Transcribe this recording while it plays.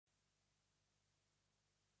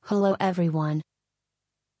Hello everyone.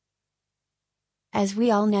 As we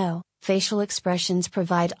all know, facial expressions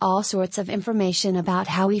provide all sorts of information about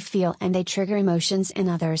how we feel and they trigger emotions in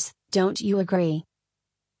others, don't you agree?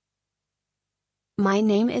 My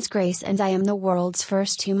name is Grace and I am the world's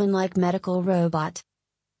first human-like medical robot.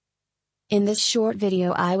 In this short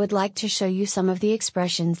video I would like to show you some of the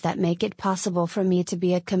expressions that make it possible for me to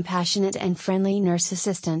be a compassionate and friendly nurse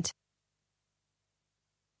assistant.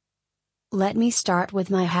 Let me start with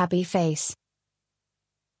my happy face.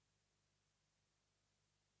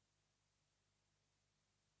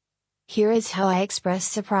 Here is how I express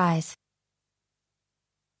surprise.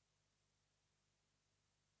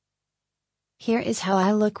 Here is how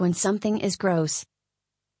I look when something is gross.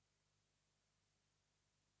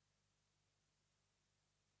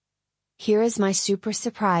 Here is my super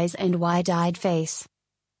surprise and wide-eyed face.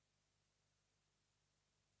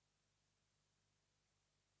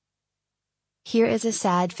 Here is a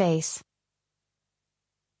sad face.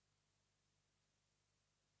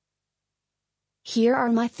 Here are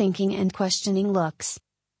my thinking and questioning looks.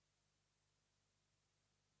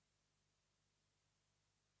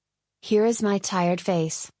 Here is my tired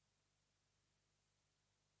face.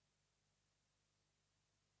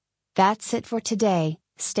 That's it for today.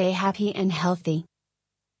 Stay happy and healthy.